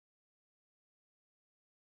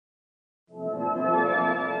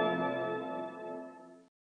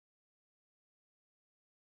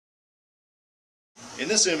In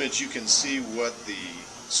this image you can see what the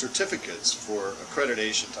certificates for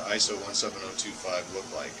accreditation to ISO 17025 look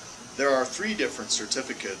like. There are 3 different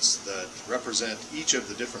certificates that represent each of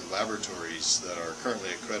the different laboratories that are currently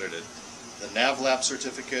accredited. The NVLAP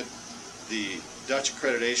certificate, the Dutch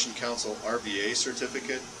Accreditation Council RvA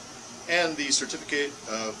certificate, and the Certificate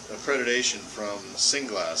of Accreditation from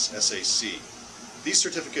SINGLAS SAC. These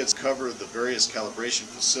certificates cover the various calibration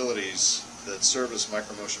facilities that service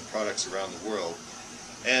micromotion products around the world.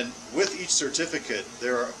 And with each certificate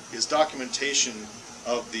there is documentation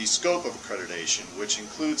of the scope of accreditation, which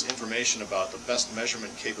includes information about the best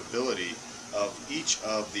measurement capability of each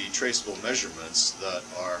of the traceable measurements that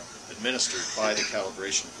are administered by the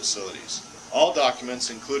calibration facilities. All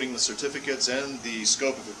documents, including the certificates and the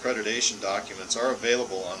scope of accreditation documents, are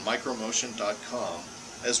available on micromotion.com,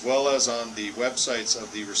 as well as on the websites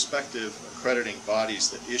of the respective accrediting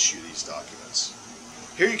bodies that issue these documents.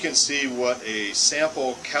 Here you can see what a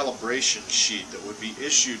sample calibration sheet that would be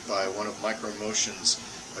issued by one of Micromotion's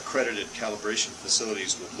accredited calibration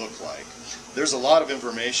facilities would look like. There's a lot of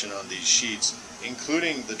information on these sheets,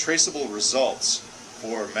 including the traceable results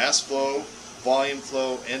for mass flow, volume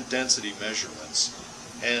flow, and density measurements,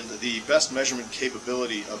 and the best measurement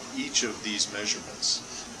capability of each of these measurements.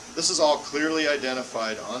 This is all clearly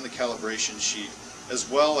identified on the calibration sheet, as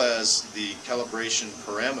well as the calibration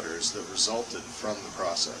parameters that resulted from the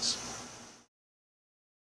process.